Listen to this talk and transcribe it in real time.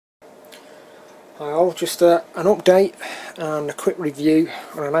Well, just an update and a quick review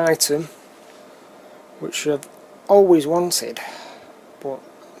on an item which I've always wanted but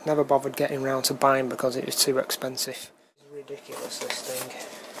never bothered getting round to buying because it was too expensive. It's ridiculous, this thing.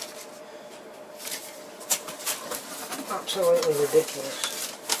 Absolutely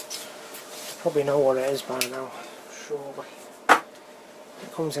ridiculous. You probably know what it is by now, surely.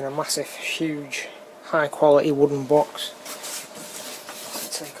 It comes in a massive, huge, high quality wooden box.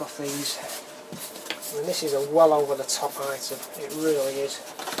 Let's take off these. I mean, this is a well over the top item, it really is.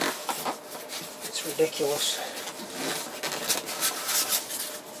 It's ridiculous.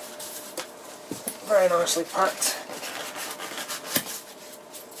 Very nicely packed.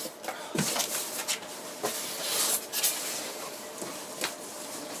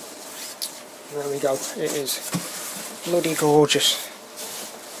 There we go, it is bloody gorgeous.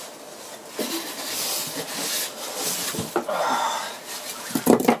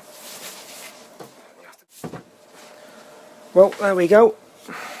 Well, there we go.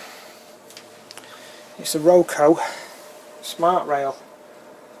 It's a Roco smartrail,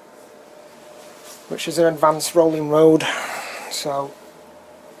 which is an advanced rolling road, so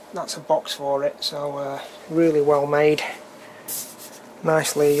that's a box for it. So really well made,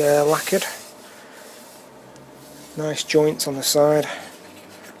 nicely lacquered, nice joints on the side,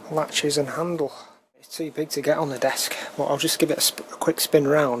 latches and handle. It's too big to get on the desk, but I'll just give it a quick spin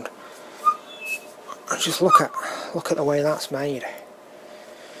round. Just look at the way that's made.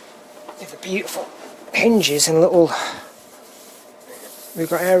 The beautiful hinges and little. We've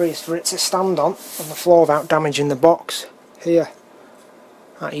got areas for it to stand on the floor without damaging the box. Here,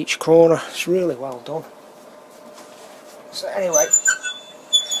 at each corner, it's really well done. So anyway,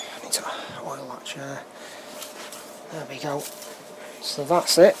 I need to oil that chair. There we go. So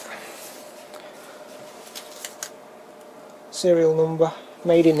that's it. Serial number,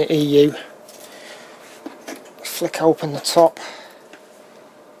 made in the EU. Flick open the top.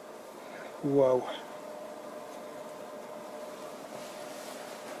 Whoa.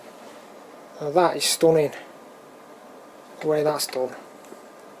 Now that is stunning. The way that's done.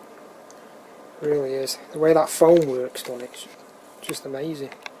 It really is. The way that foam works done, it's just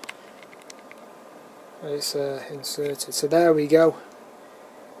amazing. It's inserted. So there we go.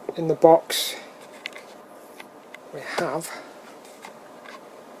 In the box we have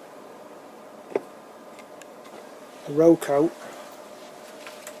the Roco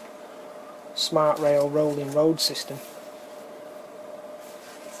smartrail rolling road system,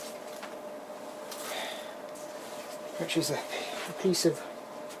 which is a piece of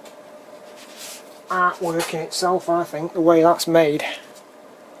artwork in itself, I think, the way that's made.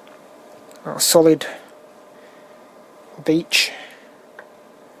 Got a solid beech,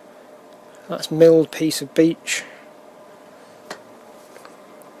 that's milled piece of beech,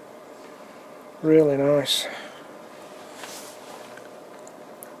 really nice.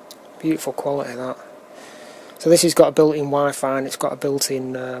 Beautiful quality, that. So this has got a built-in Wi-Fi and it's got a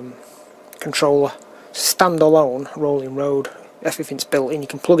built-in controller. Stand-alone rolling road. Everything's built in. You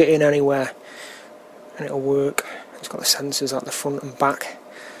can plug it in anywhere and it'll work. It's got the sensors at the front and back.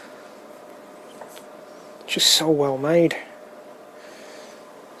 Just so well made.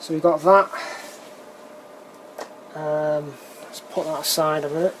 So we've got that. Let's put that aside a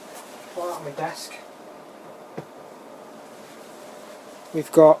minute. Put that on my desk.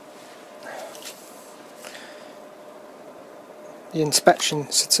 We've got the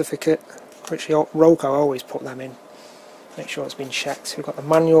inspection certificate, which Roco always put them in. Make sure it's been checked. We've got the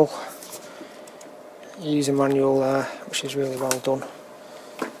manual, user manual there, which is really well done.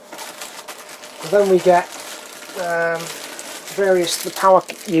 And then we get the power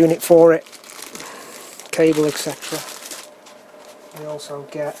unit for it, cable, etc. We also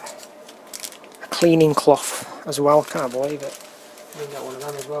get a cleaning cloth as well. Can't believe it. We get one of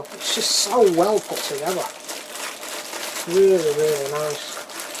them as well. It's just so well put together. Really, really nice.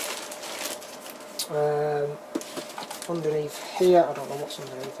 Underneath here, I don't know what's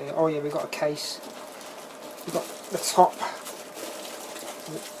underneath here. Oh yeah, we've got a case. We've got the top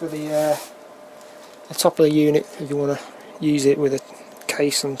for the top of the unit if you want to use it with a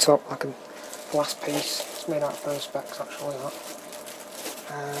case on top, like a glass piece. It's made out of perspex actually, that.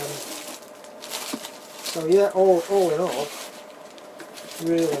 So yeah, all in all,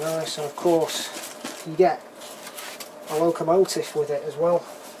 really nice. And of course, you get a locomotive with it as well,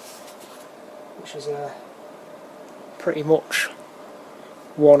 which is a pretty much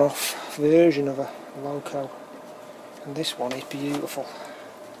one-off version of a Roco, and this one is beautiful.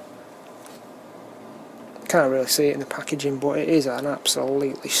 Can't really see it in the packaging, but it is an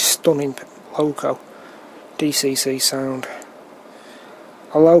absolutely stunning Roco DCC sound.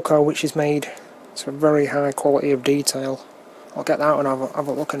 A Roco which is made It's a very high quality of detail. I'll get that out and have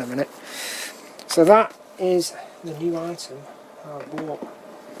a look in a minute. So that is the new item I bought.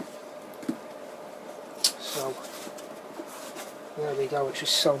 So there we go, it's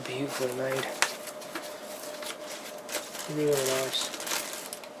just so beautifully made. Really nice.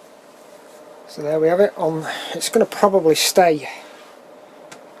 So there we have it. It's going to probably stay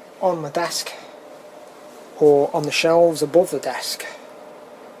on my desk or on the shelves above the desk.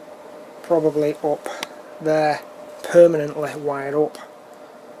 Probably up there, permanently wired up.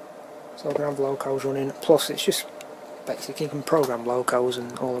 So I can have locos running. Plus it's just basically you can program locos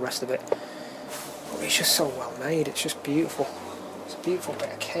and all the rest of it. But it's just so well made, it's just beautiful. It's a beautiful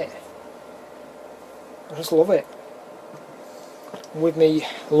bit of kit. I just love it. With me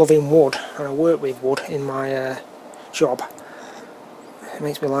loving wood, and I work with wood in my job, it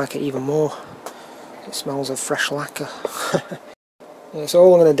makes me like it even more. It smells of fresh lacquer. Yeah, so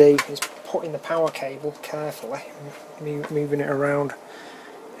all I'm going to do is put in the power cable carefully, moving it around,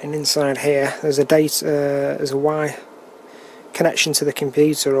 and inside here there's a Y connection to the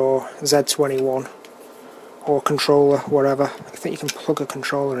computer or Z21 or controller, whatever. I think you can plug a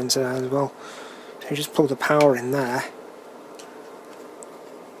controller into there as well. So you just plug the power in there.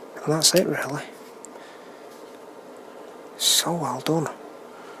 And that's it really. So well done.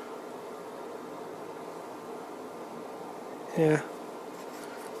 Yeah,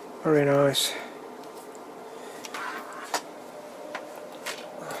 very nice.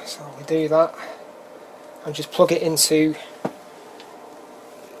 So we do that and just plug it into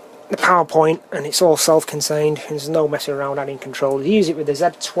the PowerPoint, and it's all self-contained. There's no messing around adding controls. You use it with the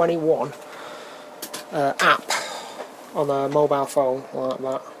Z21 app on a mobile phone like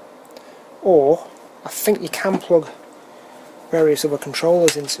that. Or, I think you can plug various other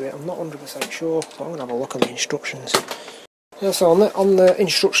controllers into it. I'm not 100% sure, so I'm going to have a look at the instructions. Yeah, so on the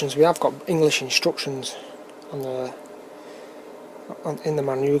instructions, we have got English instructions on in the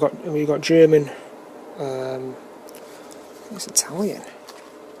manual. We've got German, it's Italian,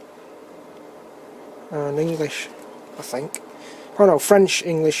 and English, I think. Oh no, French,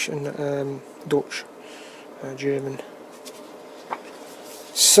 English, and Dutch, German.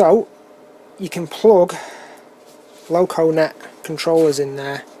 So you can plug LocoNet controllers in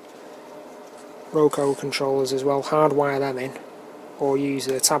there, Roco controllers as well, hardwire them in, or use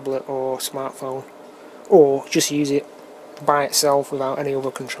a tablet or smartphone, or just use it by itself without any other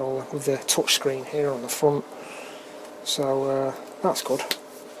controller with the touch screen here on the front. So that's good.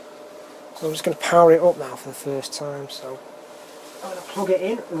 So I'm just going to power it up now for the first time. So I'm going to plug it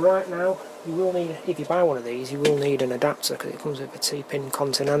in right now. You will need, if you buy one of these, you will need an adapter because it comes with a 2-pin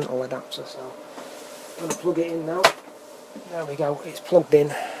Continental adapter. So I'm going to plug it in now. There we go, it's plugged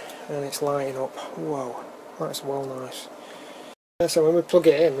in and it's lighting up. Whoa, that's well nice. So when we plug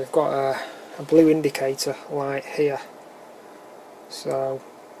it in, we've got a blue indicator light here. So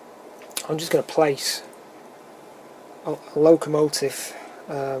I'm just going to place a locomotive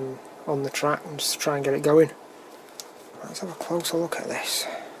on the track and just try and get it going. Let's have a closer look at this.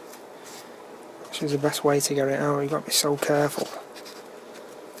 This is the best way to get it out. You've got to be so careful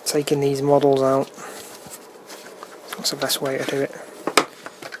taking these models out. That's the best way to do it.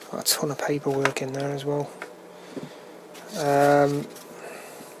 Got a ton of paperwork in there as well. Let's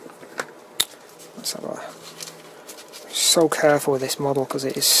have a... So careful with this model because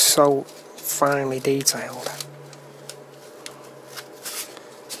it is so finely detailed.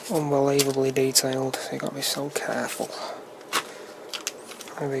 Unbelievably detailed, so you've got to be so careful.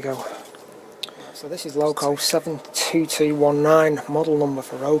 There we go. So this is Loco 72219, model number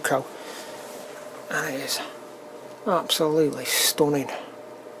for Roco, and it is absolutely stunning.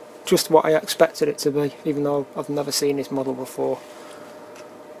 Just what I expected it to be, even though I've never seen this model before.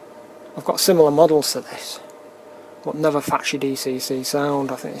 I've got similar models to this, but never factory DCC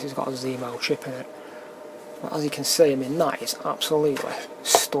sound. I think this has got a Zemo chip in it. But as you can see, I mean, that is absolutely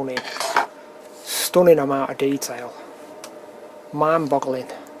stunning. Stunning amount of detail.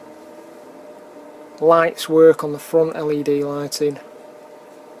 Mind-boggling. Lights work on the front, LED lighting.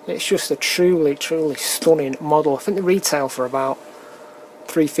 It's just a truly, truly stunning model. I think they retail for about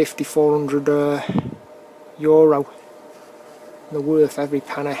 350, 400 euro. They're worth every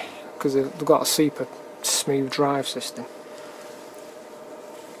penny because they've got a super smooth drive system.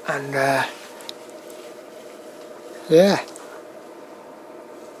 And yeah,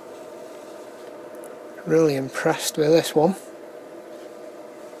 really impressed with this one.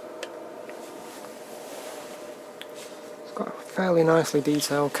 It's got a fairly nicely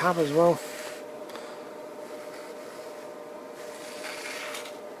detailed cab as well.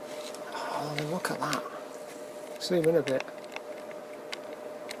 Oh, look at that. Zoom in a bit.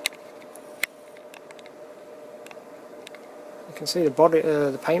 You can see the body,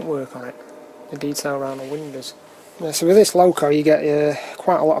 the paintwork on it, the detail around the windows. Yeah, so with this Roco you get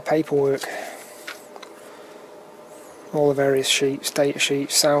quite a lot of paperwork. All the various sheets, data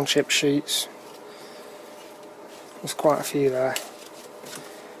sheets, sound chip sheets. There's quite a few there.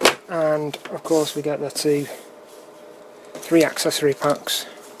 And of course we get the three accessory packs.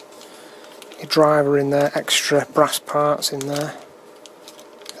 Your driver in there, extra brass parts in there.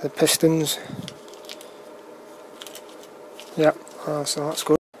 The pistons. Yep, so that's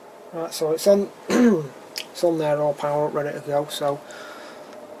good. Right, so it's on it's on there, all power up, ready to go. So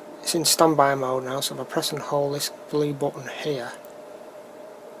it's in standby mode now, so if I press and hold this blue button here,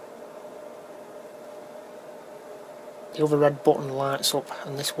 the other red button lights up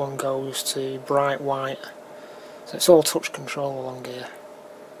and this one goes to bright white. So it's all touch control along here.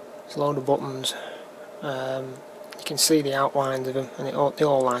 There's a load of buttons. You can see the outlines of them and they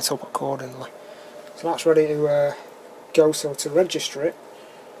all light up accordingly. So that's ready to go. So to register it,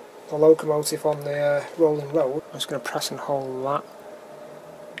 the locomotive on the rolling road, I'm just going to press and hold that,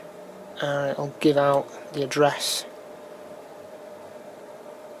 and it'll give out the address.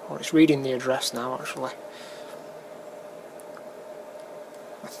 Or it's reading the address now actually,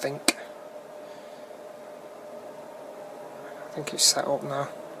 I think it's set up now.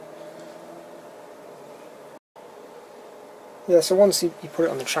 Yeah, so once you put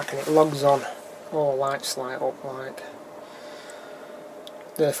it on the track and it logs on, all lights light up. Like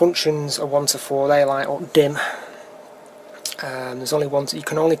the functions are 1 to 4, they light up dim. There's only you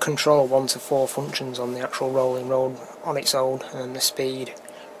can only control 1 to 4 functions on the actual rolling road on its own, and the speed,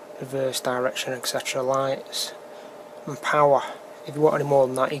 reverse direction, etc. lights, and power. If you want any more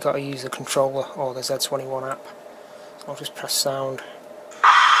than that, you've got to use the controller or the Z21 app. I'll just press sound. There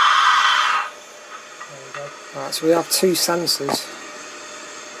we go. Right, so we have 2 sensors.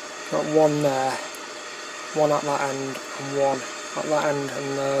 Got one there, one at that end and one at that end,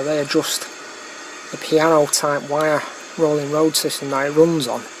 and they adjust the piano type wire rolling road system that it runs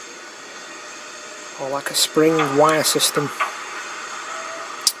on, or like a spring wire system.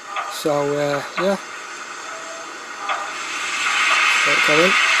 So yeah, let it go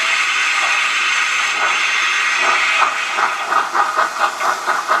in.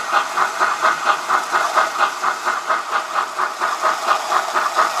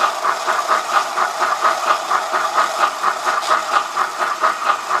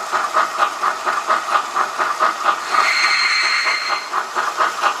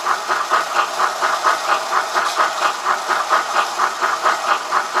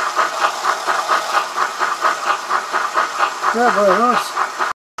 Yeah, very nice.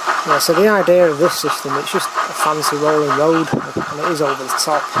 Yeah, so the idea of this system, it's just a fancy rolling road, and it is over the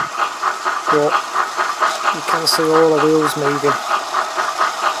top, but you can see all the wheels moving,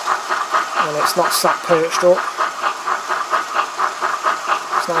 and it's not sat perched up.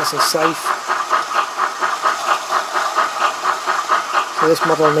 It's nice and safe. So this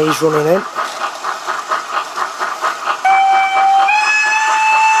model needs running in.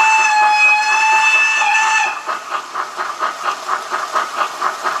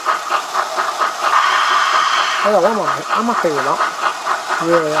 Oh, I'm happy with that,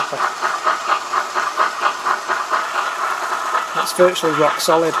 really happy. It's virtually rock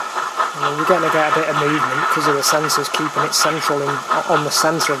solid. I mean, you're going to get a bit of movement because of the sensors keeping it central on the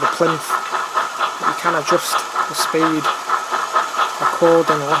centre of the plinth. But you can adjust the speed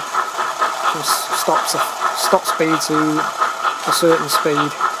accordingly. You can stop speed to a certain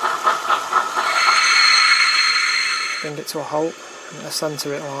speed. Bring it to a halt and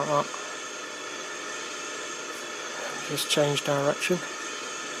centre it like that. Just change direction.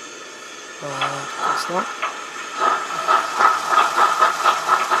 That's that.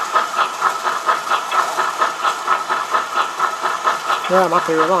 Yeah, I'm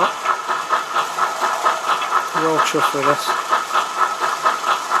happy with that. We're all chuffed with this.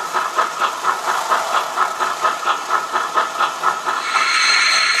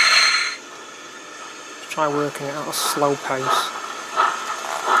 Let's try working it at a slow pace.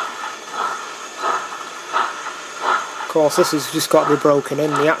 Of course, this has just got to be broken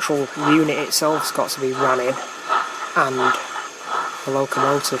in. The actual unit itself's got to be ran in, and the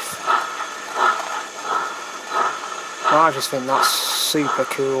locomotive. Well, I just think that's super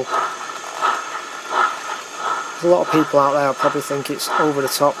cool. There's a lot of people out there who probably think it's over the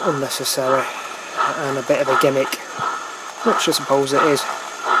top, unnecessary, and a bit of a gimmick, which I suppose it is.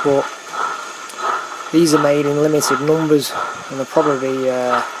 But these are made in limited numbers, and they'll probably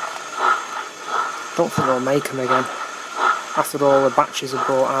don't think they'll make them again. After all the batches are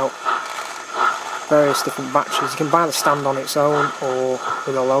brought out, various different batches. You can buy the stand on its own or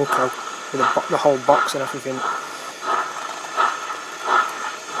with a Roco, with the whole box and everything.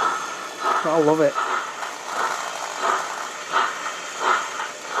 I love it.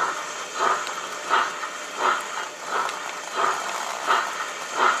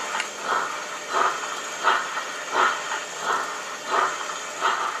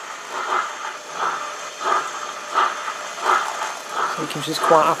 So you can just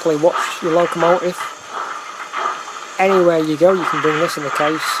quite happily watch your locomotive. Anywhere you go, you can bring this in the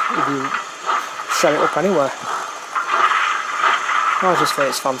case if you set it up anywhere. I just think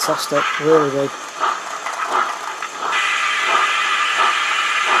it's fantastic, really do.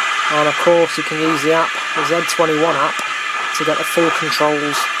 And of course you can use the app, the Z21 app, to get the full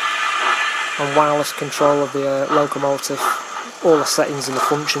controls and wireless control of the locomotive, all the settings and the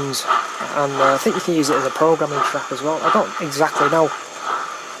functions, and I think you can use it as a programming track as well. I don't exactly know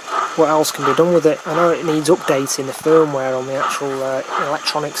what else can be done with it. I know it needs updating the firmware on the actual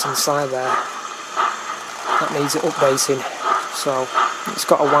electronics inside there. That needs it updating. So it's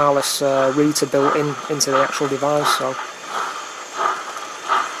got a wireless router built into the actual device. So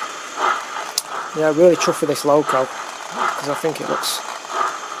yeah, really chuffed with this loco because I think it looks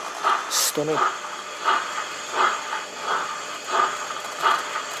stunning.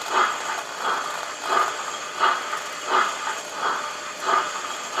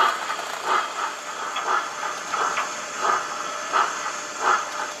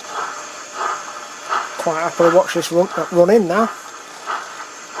 Quite happily watch this run in now.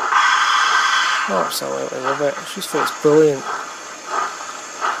 I absolutely love it. I just think it's brilliant.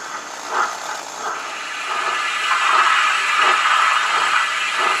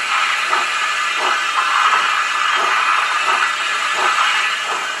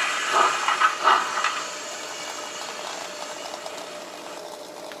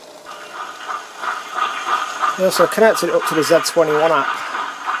 I also connected it up to the Z21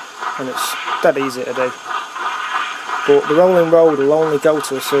 app, and it's dead easy to do. But the rolling road will only go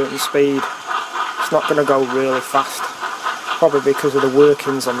to a certain speed. It's not going to go really fast, probably because of the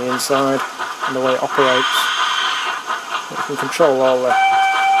workings on the inside and the way it operates. But you can control all the...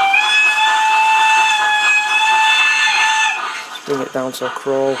 Just bring it down to a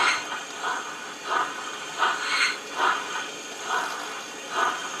crawl.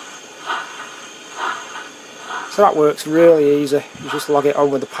 So that works really easy. You just log it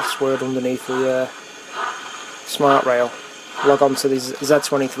on with the password underneath the smartrail. Log on to the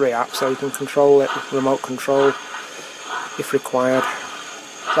Z23 app so you can control it with remote control if required.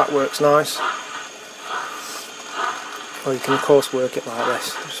 That works nice. Or you can of course work it like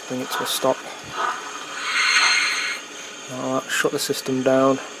this. Just bring it to a stop. Like that. Shut the system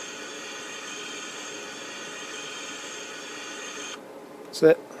down. That's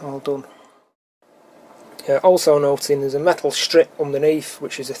it. All done. Also noting there's a metal strip underneath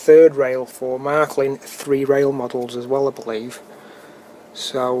which is a third rail for Marklin 3-rail models as well, I believe.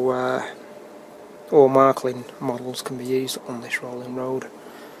 So all Marklin models can be used on this rolling road.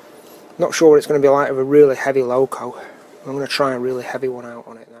 Not sure what it's going to be like with a really heavy loco. I'm going to try a really heavy one out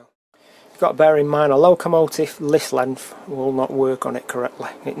on it now. You've got to bear in mind a locomotive list length will not work on it correctly.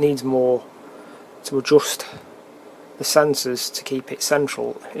 It needs more to adjust the sensors to keep it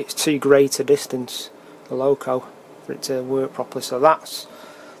central. It's too great a distance, the loco, for it to work properly, so that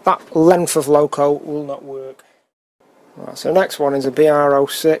length of loco will not work. Right, so next one is a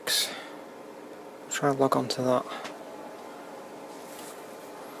BR06. Try and log on to that.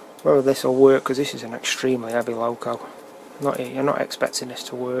 Whether this will work, because this is an extremely heavy loco. You're not expecting this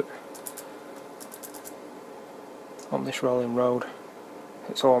to work on this rolling road.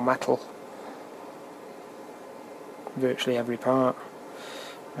 It's all metal, virtually every part.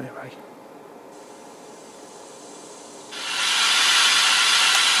 Anyway.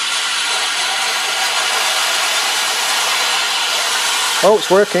 Oh,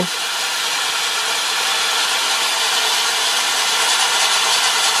 it's working.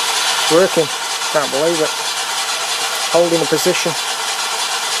 It's working. Can't believe it. Holding a position.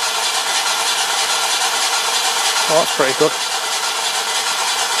 Oh, that's pretty good.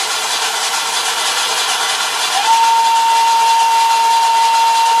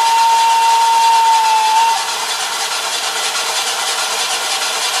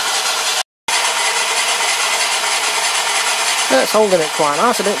 Yeah, it's holding it quite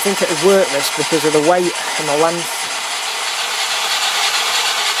nice. I didn't think it would work this because of the weight and the length.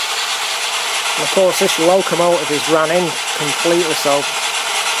 And of course this locomotive is ran in completely, so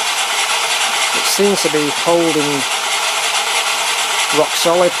it seems to be holding rock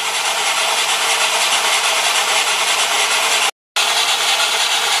solid.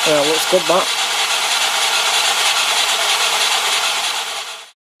 Yeah, looks good that.